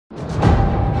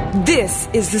This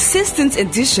is the 16th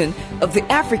edition of the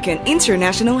African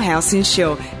International Housing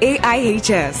Show,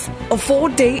 AIHS, a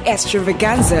 4-day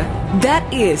extravaganza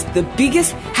that is the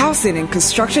biggest housing and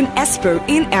construction expo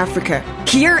in Africa,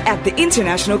 here at the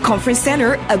International Conference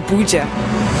Center, Abuja.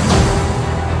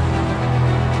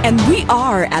 And we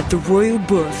are at the Royal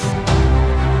Booth.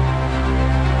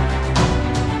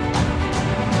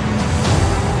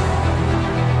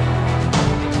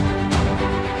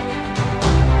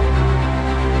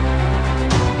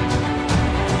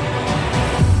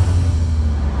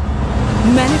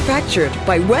 Manufactured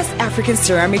by West African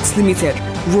Ceramics Ltd,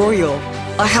 Royal,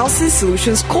 a housing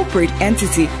solutions corporate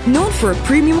entity known for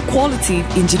premium quality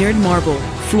engineered marble,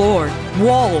 floor,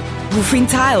 wall, roofing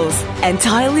tiles, and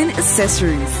tiling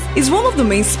accessories, is one of the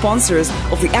main sponsors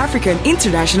of the African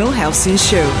International Housing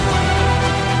Show.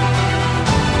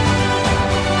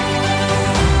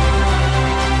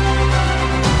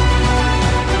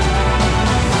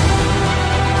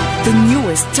 The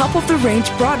newest top-of-the-range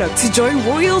product to join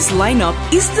Royal's lineup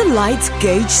is the light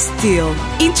gauge steel,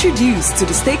 introduced to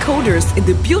the stakeholders in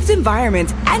the built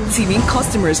environment and teaming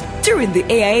customers during the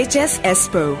AIHS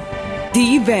Expo.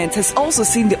 The event has also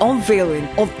seen the unveiling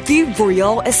of the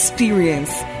Royal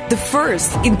Experience, the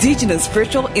first indigenous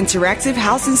virtual interactive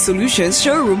housing solutions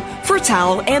showroom for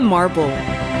tile and marble.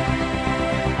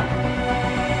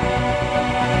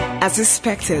 As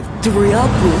expected, the Royal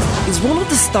Booth is one of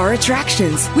the star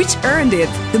attractions, which earned it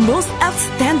the Most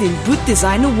Outstanding Booth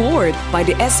Design Award by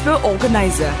the Expo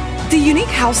organizer. The unique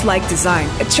house-like design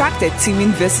attracted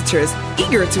teaming visitors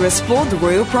eager to explore the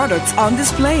Royal products on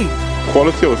display.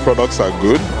 Quality of the products are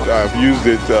good. I've used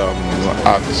it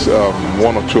at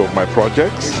one or two of my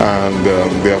projects, and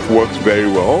they have worked very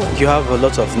well. You have a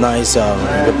lot of nice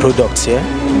products here,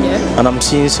 and I'm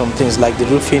seeing some things like the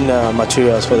roofing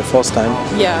materials for the first time,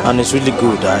 and it's really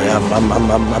good.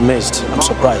 I'm amazed. I'm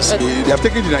surprised. They have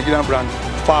taken the Nigerian brand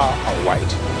far and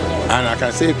wide, and I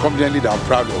can say confidently that I'm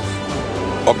proud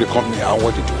of the company and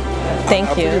what they do.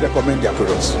 Thank you. I really recommend their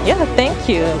products. Yeah, thank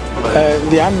you.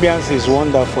 The ambience is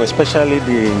wonderful, especially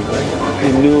the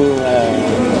new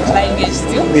Language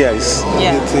still? Yes,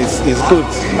 it's good.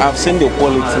 I've seen the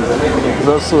quality.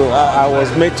 Also, I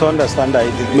was made to understand that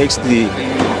it makes the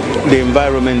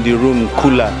environment, the room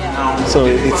cooler. So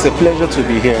it's a pleasure to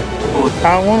be here.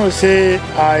 I want to say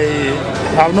I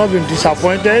have not been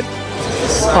disappointed.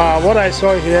 What I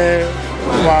saw here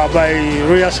by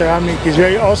Royal Ceramic is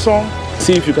very awesome.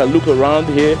 See if you can look around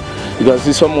here, you can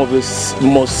see some of the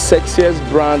most sexiest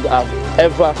brand I've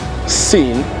ever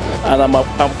seen, and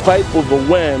I'm quite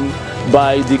overwhelmed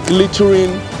by the glittering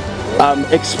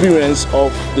experience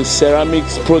of the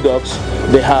ceramics products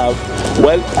they have.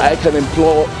 Well, I can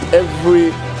implore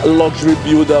every luxury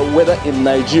builder, whether in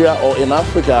Nigeria or in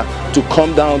Africa, to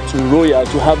come down to Royal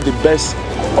to have the best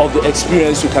of the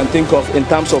experience you can think of in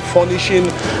terms of furnishing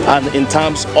and in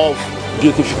terms of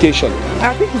beautification.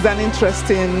 I think it's an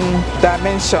interesting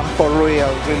dimension for Royal,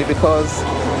 really, because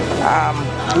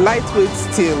lightweight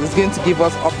steel is going to give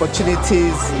us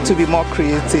opportunities to be more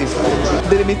creative.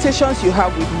 The limitations you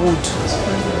have with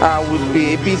wood will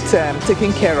be a bit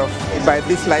taken care of by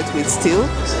this lightweight steel,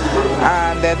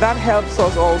 and that helps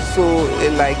us also,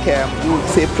 we would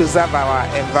say, preserve our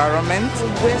environment.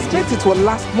 We expect it will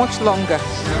last much longer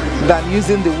than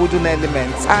using the wooden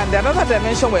elements. And another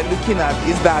dimension we're looking at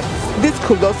is that this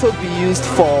could also be used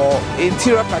for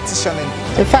interior partitioning.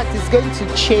 In fact, it's going to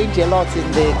change a lot in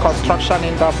the construction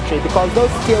industry, because those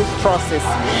steel trusses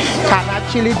can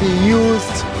actually be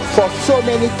used for so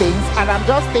many things. And I'm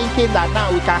just thinking that now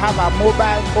we can have our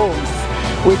mobile homes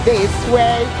with this,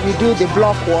 where we do the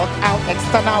block work, our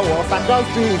external walls, and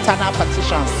just do internal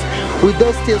partitions with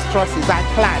those steel trusses and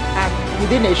clad, and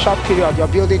within a short period your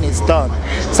building is done.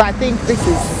 So I think this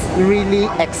is really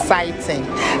exciting,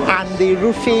 and the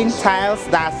roofing tiles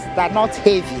they're not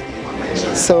heavy,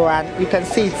 so and you can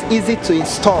see it's easy to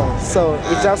install, so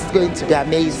it's just going to be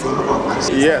amazing.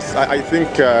 Yes, I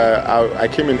think I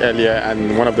came in earlier,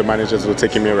 and one of the managers was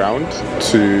taking me around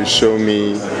to show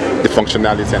me the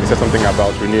functionality, and he said something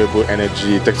about renewable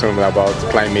energy, talked something about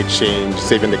climate change,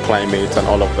 saving the climate and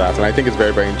all of that, and I think it's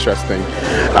very, very interesting,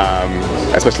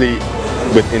 especially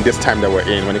in this time that we're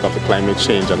in when it comes to climate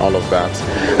change and all of that.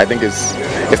 I think it's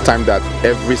time that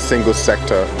every single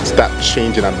sector start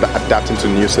changing and adapting to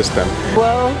new system.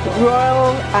 Well,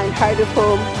 Royal and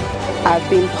Hydrofoam have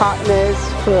been partners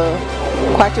for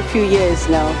quite a few years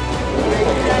now.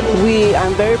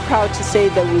 I'm very proud to say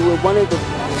that we were one of the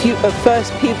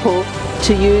first people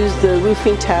to use the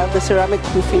roofing tile, the ceramic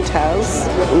roofing tiles.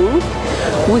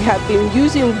 We have been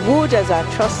using wood as our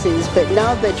trusses, but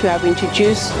now that you have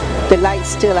introduced the light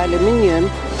steel aluminium,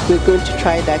 we're going to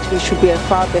try that. It should be a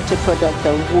far better product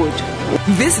than wood.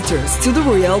 Visitors to the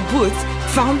Royal booth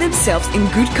found themselves in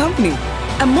good company.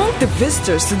 Among the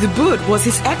visitors to the booth was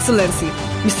His Excellency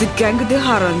Mr.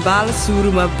 Gangadharan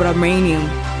Balasuruma Brahmaniam,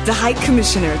 the High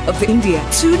Commissioner of India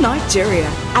to Nigeria,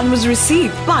 and was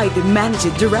received by the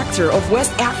Managing Director of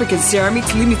West African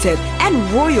Ceramics Ltd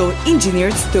and Royal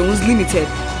Engineered Stones Ltd,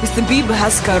 Mr. B.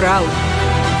 Bhaskar Rao.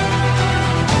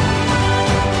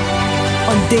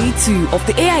 On day 2 of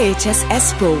the AIHS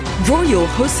Expo, Royal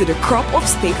hosted a crop of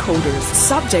stakeholders,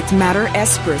 subject matter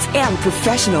experts, and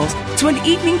professionals to an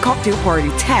evening cocktail party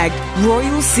tagged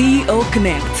Royal CEO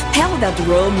Connect, held at the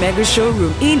Royal Mega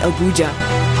Showroom in Abuja.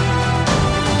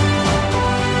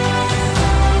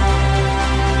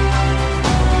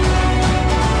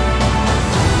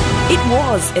 It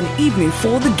was an evening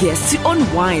for the guests to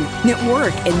unwind,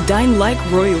 network, and dine like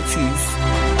royalties.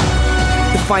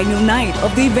 The final night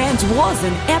of the event was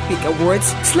an epic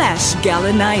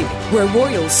awards/gala night, where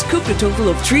Royal scooped a total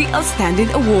of 3 outstanding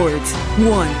awards.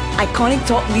 1. Iconic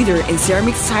Thought Leader in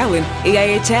Ceramic Styling,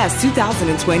 AIHS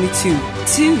 2022.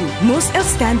 2. Most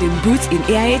Outstanding Booth in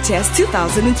AIHS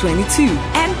 2022.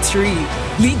 And 3.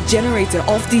 Lead Generator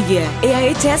of the Year,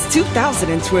 AIHS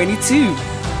 2022.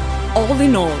 All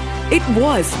in all, it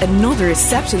was another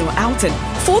exceptional outing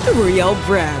for the Royal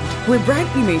brand, where brand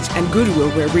image and goodwill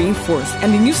were reinforced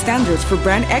and the new standards for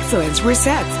brand excellence were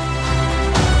set.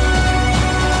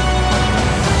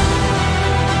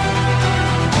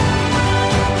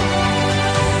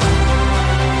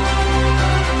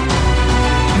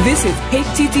 Visit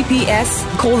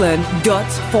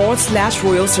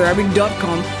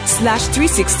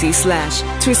https://royalceramic.com/360/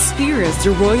 to experience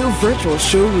the Royal Virtual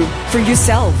Showroom for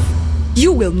yourself.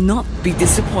 You will not be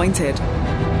disappointed.